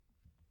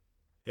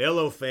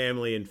Hello,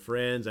 family and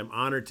friends. I'm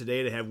honored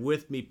today to have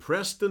with me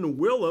Preston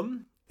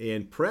Willem.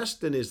 And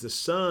Preston is the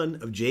son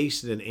of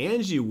Jason and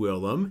Angie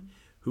Willem,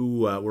 who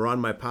were on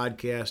my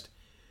podcast,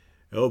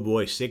 oh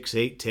boy, 6,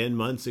 8, 10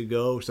 months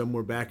ago,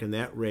 somewhere back in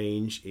that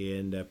range.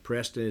 And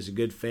Preston is a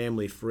good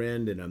family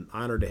friend, and I'm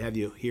honored to have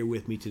you here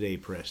with me today,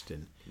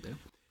 Preston. Yeah.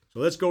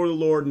 So let's go to the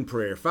Lord in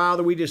prayer.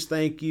 Father, we just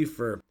thank you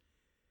for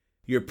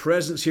your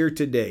presence here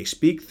today.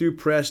 Speak through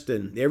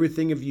Preston,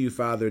 everything of you,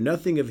 Father,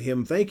 nothing of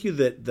him. Thank you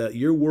that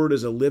your word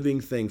is a living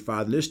thing,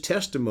 Father. And this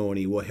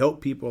testimony will help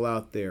people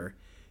out there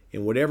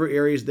in whatever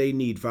areas they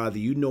need, Father.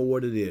 You know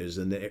what it is.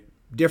 And the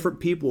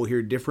different people will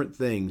hear different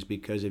things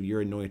because of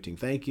your anointing.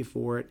 Thank you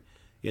for it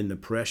in the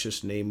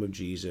precious name of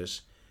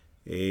Jesus.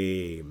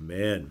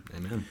 Amen.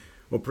 Amen.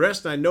 Well,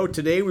 Preston, I know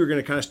today we're going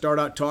to kind of start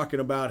out talking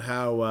about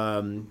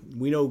how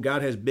we know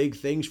God has big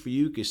things for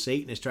you because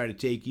Satan has tried to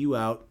take you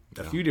out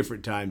a few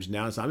different times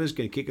now. So I'm just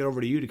going to kick it over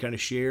to you to kind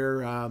of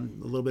share a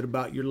little bit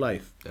about your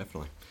life.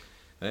 Definitely.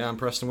 Hey, I'm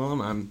Preston Willem.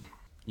 I'm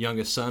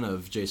youngest son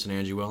of Jason and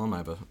Angie Willem. I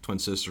have a twin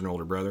sister and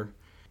older brother.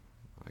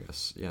 I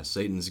guess,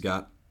 Satan's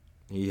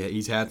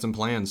he's had some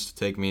plans to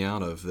take me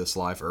out of this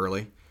life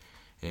early.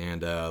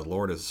 And the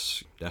Lord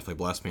has definitely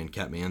blessed me and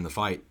kept me in the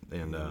fight.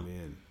 And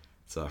Amen.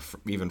 so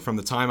even from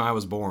the time I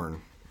was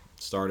born,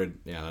 started,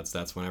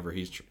 that's whenever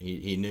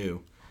he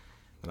knew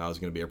that I was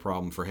going to be a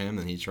problem for him,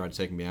 and he tried to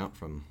take me out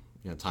from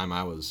time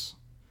I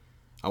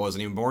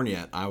wasn't even born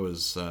yet. I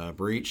was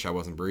breech, I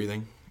wasn't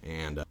breathing,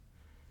 and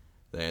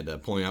they had to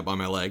pull me out by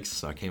my legs,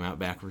 so I came out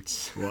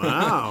backwards.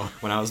 Wow.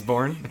 When I was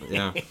born,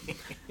 yeah.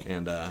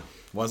 And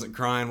wasn't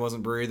crying,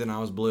 wasn't breathing, I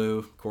was blue,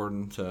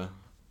 according to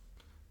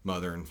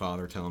mother and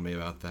father telling me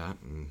about that.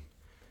 And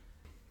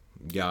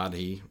God,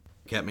 he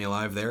kept me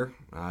alive there.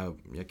 I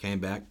came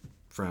back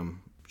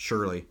from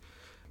Shirley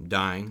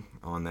dying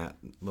on that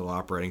little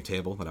operating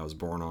table that I was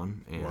born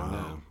on. And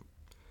wow.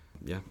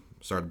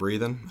 Started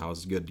breathing. I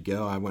was good to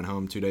go. I went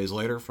home 2 days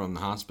later from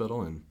the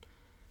hospital, and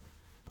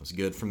I was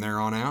good from there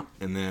on out.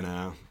 And then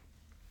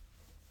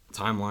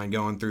timeline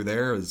going through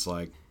there is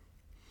like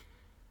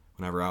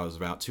whenever I was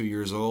about 2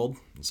 years old,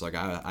 it's like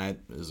I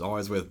was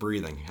always with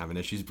breathing, having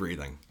issues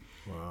breathing.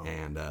 Wow.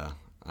 And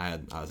I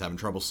was having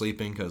trouble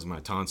sleeping because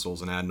my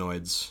tonsils and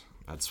adenoids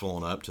had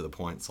swollen up to the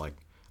point it's like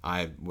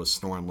I was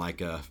snoring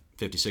like a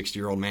 50,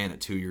 60-year-old man at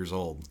 2 years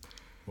old.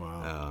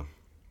 Wow.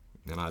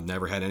 And I'd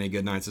never had any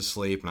good nights of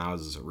sleep, and I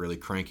was a really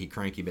cranky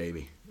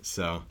baby.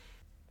 So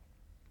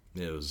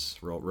it was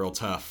real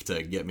tough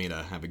to get me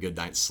to have a good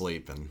night's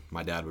sleep. And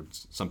my dad would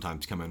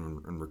sometimes come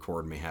in and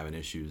record me having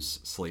issues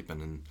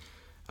sleeping. And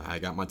I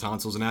got my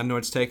tonsils and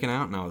adenoids taken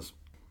out, and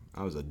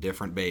I was a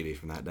different baby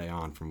from that day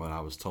on, from what I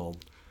was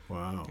told.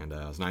 Wow. And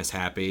I was nice,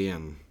 happy,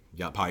 and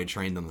got potty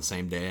trained on the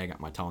same day. I got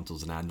my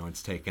tonsils and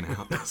adenoids taken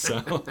out.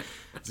 So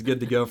it's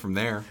good to go from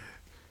there.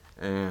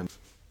 And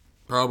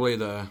probably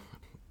the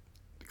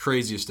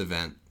craziest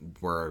event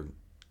where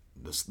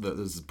this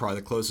is probably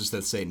the closest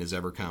that Satan has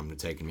ever come to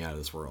taking me out of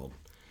this world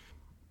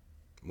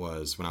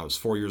was when I was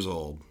 4 years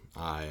old.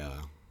 I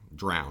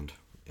drowned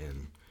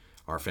in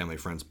our family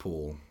friend's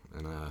pool,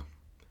 and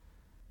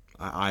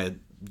I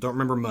don't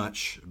remember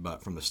much,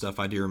 but from the stuff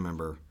I do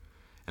remember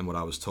and what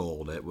I was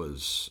told, it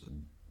was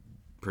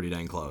pretty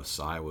dang close.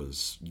 I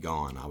was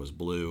gone. I was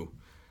blue.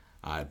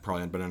 I had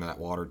probably been under that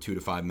water 2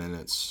 to 5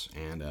 minutes,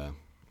 and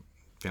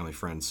family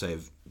friend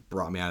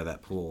brought me out of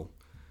that pool.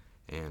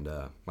 And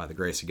by the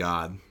grace of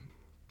God,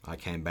 I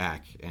came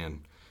back.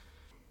 And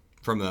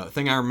from the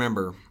thing I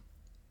remember,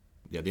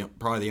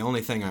 probably the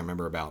only thing I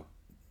remember about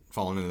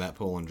falling into that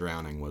pool and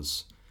drowning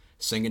was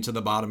sinking to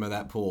the bottom of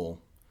that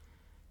pool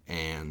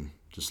and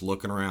just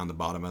looking around the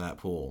bottom of that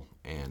pool.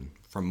 And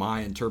from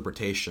my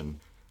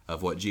interpretation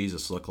of what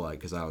Jesus looked like,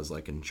 because I was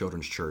like in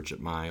children's church at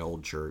my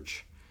old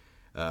church,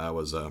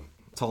 was a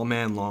tall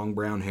man, long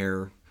brown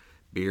hair,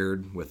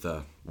 beard, with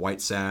a white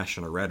sash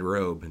and a red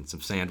robe and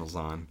some sandals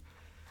on.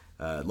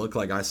 It looked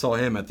like I saw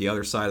him at the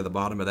other side of the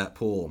bottom of that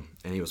pool,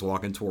 and he was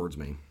walking towards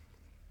me.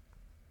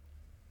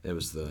 It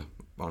was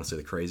honestly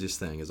the craziest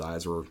thing. His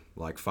eyes were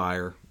like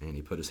fire, and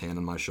he put his hand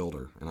on my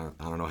shoulder. And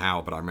I don't know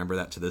how, but I remember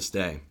that to this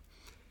day.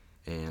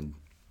 And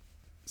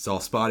it's all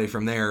spotty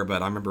from there,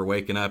 but I remember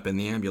waking up in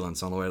the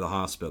ambulance on the way to the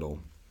hospital.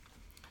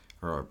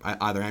 Or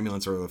either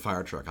ambulance or the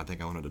fire truck. I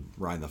think I wanted to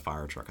ride in the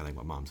fire truck. I think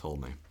my mom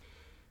told me.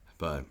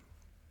 But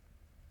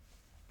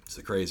it's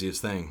the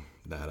craziest thing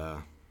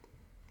that...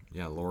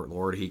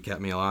 Lord, he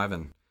kept me alive,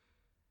 and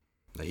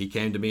he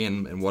came to me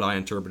and what I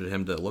interpreted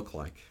him to look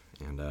like.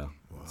 And wow.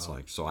 It's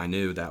like, so I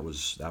knew that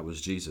was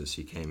Jesus.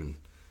 He came and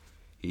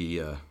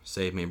he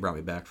saved me and brought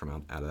me back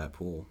from out of that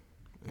pool.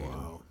 And,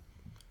 wow.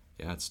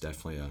 Yeah, it's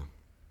definitely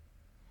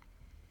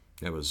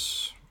it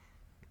was,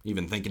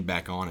 even thinking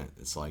back on it,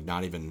 it's like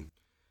not even,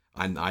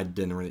 I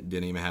didn't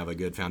even have a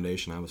good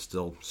foundation. I was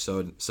still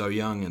so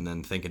young, and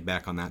then thinking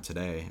back on that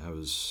today, I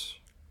was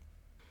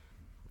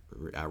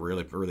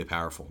really, really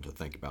powerful to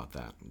think about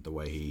that, the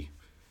way he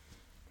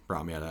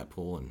brought me out of that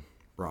pool and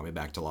brought me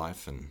back to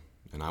life. And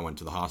I went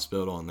to the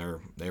hospital, and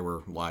they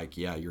were like,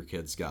 yeah, your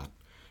kid's got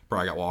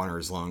probably got water in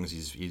his lungs.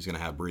 He's going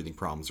to have breathing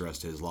problems the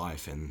rest of his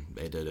life. And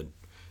they did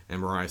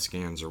MRI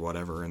scans or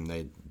whatever, and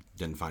they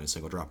didn't find a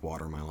single drop of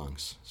water in my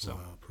lungs. So,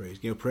 wow, praise.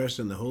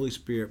 Preston, the Holy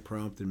Spirit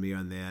prompted me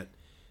on that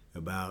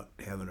about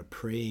having a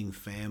praying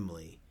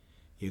family.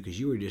 Because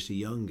you were just a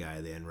young guy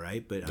then,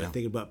 right? But yeah. I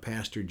think about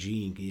Pastor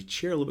Gene. Can you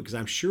share a little bit? Because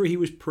I'm sure he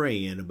was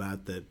praying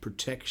about the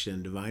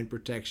protection, divine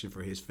protection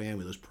for his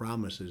family, those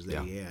promises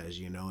that he has,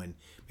 and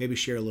maybe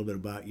share a little bit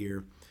about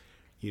your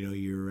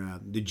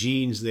the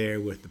genes there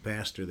with the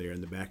pastor there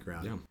in the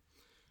background. Yeah.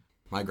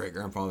 My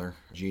great-grandfather,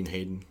 Gene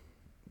Hayden,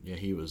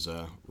 he was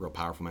a real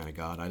powerful man of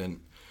God.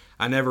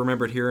 I never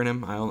remembered hearing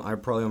him. I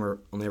probably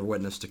only ever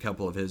witnessed a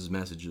couple of his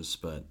messages,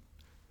 but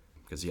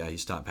because, he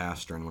stopped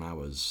pastoring when I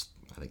was,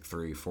 I think,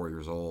 3 or 4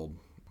 years old,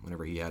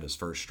 whenever he had his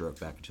first stroke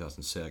back in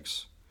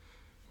 2006.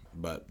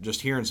 But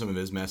just hearing some of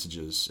his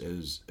messages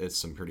it's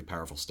some pretty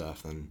powerful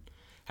stuff. And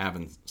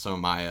having some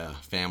of my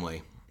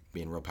family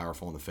being real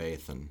powerful in the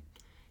faith, and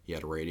he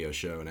had a radio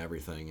show and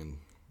everything, and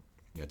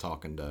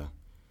talking to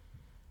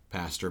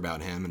Pastor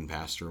about him, and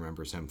Pastor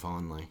remembers him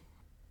fondly,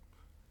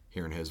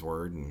 hearing his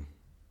word. And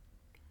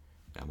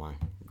my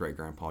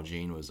great-grandpa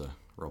Gene was a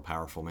real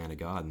powerful man of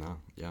God. And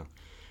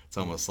it's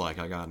almost like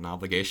I got an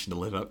obligation to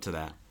live up to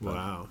that. But,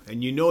 wow.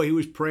 And he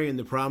was praying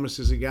the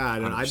promises of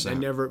God. And I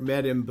never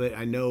met him, but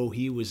I know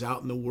he was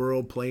out in the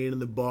world playing in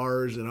the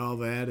bars and all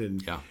that.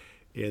 And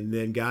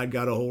then God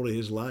got a hold of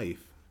his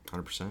life.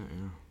 100%,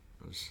 yeah.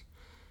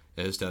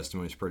 His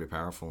testimony is pretty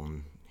powerful.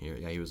 And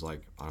he was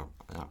like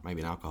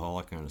maybe an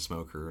alcoholic and a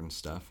smoker and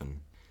stuff, and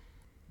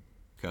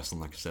cussing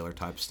like a sailor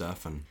type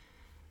stuff. And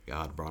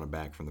God brought him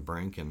back from the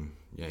brink. And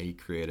he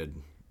created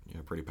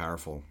pretty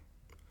powerful,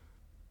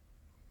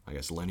 I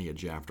guess,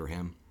 lineage after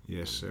him.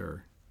 Yes,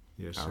 sir.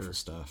 Yes, powerful sir.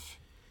 Stuff.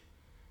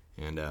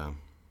 And the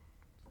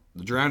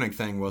drowning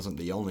thing wasn't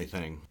the only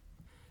thing.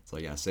 It's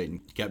like,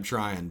 Satan kept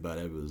trying, but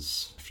it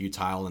was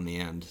futile in the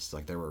end. It's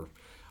like there were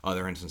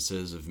other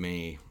instances of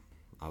me.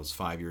 I was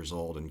 5 years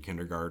old in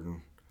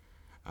kindergarten.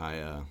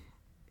 I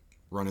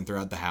running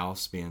throughout the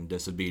house, being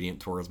disobedient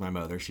towards my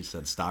mother. She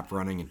said, "Stop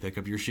running and pick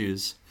up your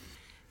shoes."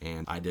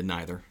 And I did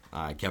neither.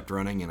 I kept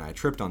running, and I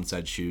tripped on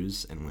said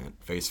shoes and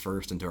went face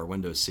first into our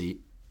window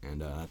seat.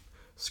 And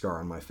scar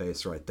on my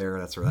face right there,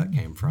 that's where that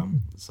came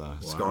from. It's a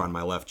scar on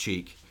my left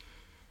cheek.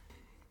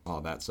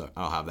 All that, so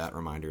I'll have that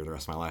reminder the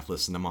rest of my life.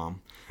 Listen to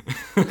Mom.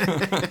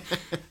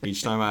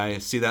 Each time I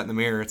see that in the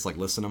mirror, it's like,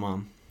 listen to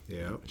Mom.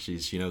 Yeah.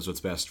 She knows what's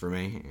best for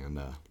me, and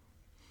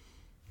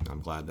I'm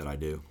glad that I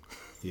do.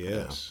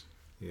 Yes.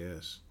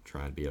 Yes.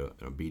 Trying to be an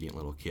obedient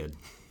little kid.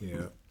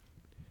 Yeah.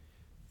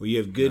 Well, you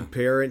have good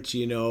parents,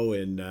 and it's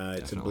a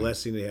Definitely.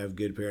 blessing to have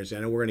good parents. I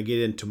know we're going to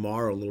get in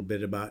tomorrow a little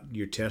bit about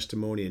your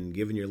testimony and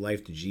giving your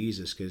life to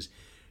Jesus, because,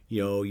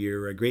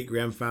 your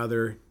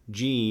great-grandfather,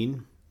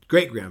 Gene,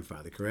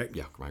 great-grandfather, correct?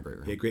 Yeah, my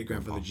great-grandfather. Yeah,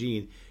 great-grandfather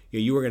Gene.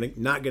 You were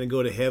not going to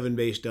go to heaven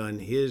based on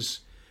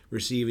his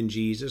receiving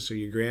Jesus, or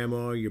your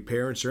grandma, or your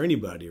parents, or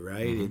anybody,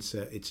 right?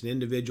 Mm-hmm. It's an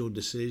individual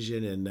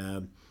decision, and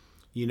I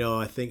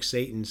think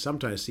Satan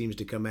sometimes seems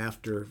to come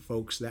after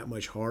folks that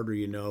much harder,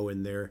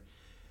 in their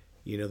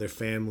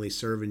family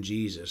serving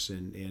Jesus,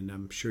 and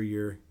I'm sure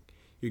your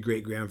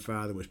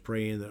great-grandfather was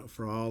praying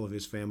for all of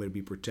his family to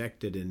be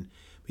protected.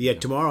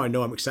 But tomorrow, I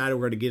know I'm excited.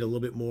 We're going to get a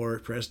little bit more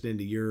pressed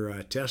into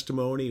your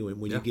testimony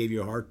when you gave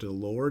your heart to the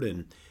Lord.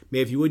 And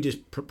if you would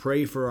just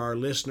pray for our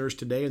listeners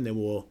today, and then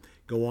we'll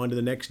go on to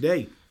the next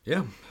day.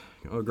 Yeah.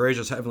 Oh,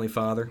 gracious Heavenly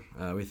Father,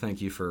 we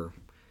thank you for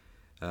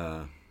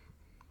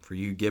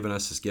you giving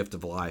us this gift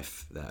of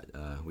life that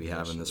we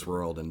have in this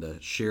world, and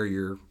to share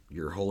your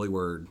holy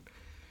word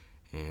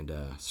and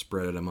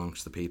spread it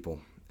amongst the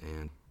people.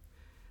 And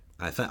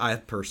I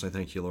personally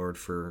thank you, Lord,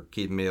 for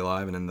keeping me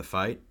alive and in the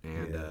fight.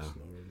 And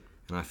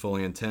and I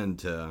fully intend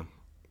to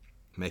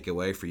make a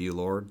way for you,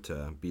 Lord,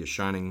 to be a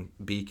shining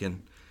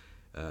beacon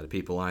to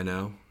people I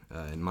know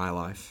in my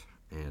life.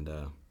 And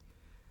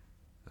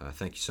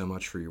thank you so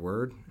much for your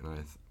word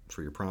and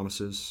for your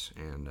promises.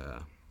 And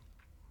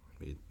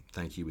we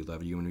thank you, we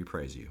love you, and we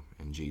praise you.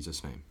 In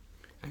Jesus' name,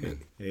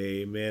 amen.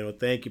 Amen. Well,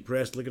 thank you,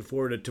 Preston. Looking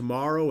forward to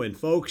tomorrow. And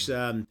folks,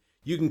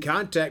 you can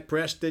contact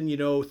Preston,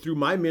 through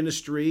my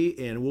ministry,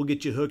 and we'll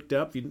get you hooked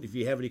up if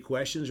you have any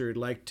questions or you'd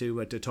like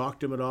to talk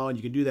to him at all. And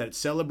you can do that at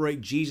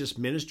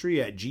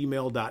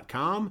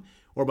celebratejesusministry@gmail.com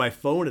or by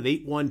phone at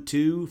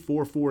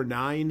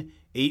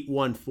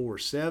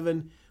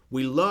 812-449-8147.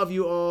 We love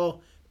you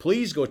all.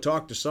 Please go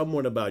talk to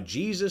someone about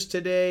Jesus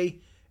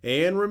today.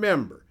 And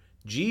remember,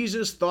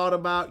 Jesus thought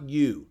about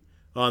you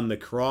on the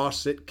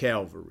cross at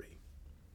Calvary.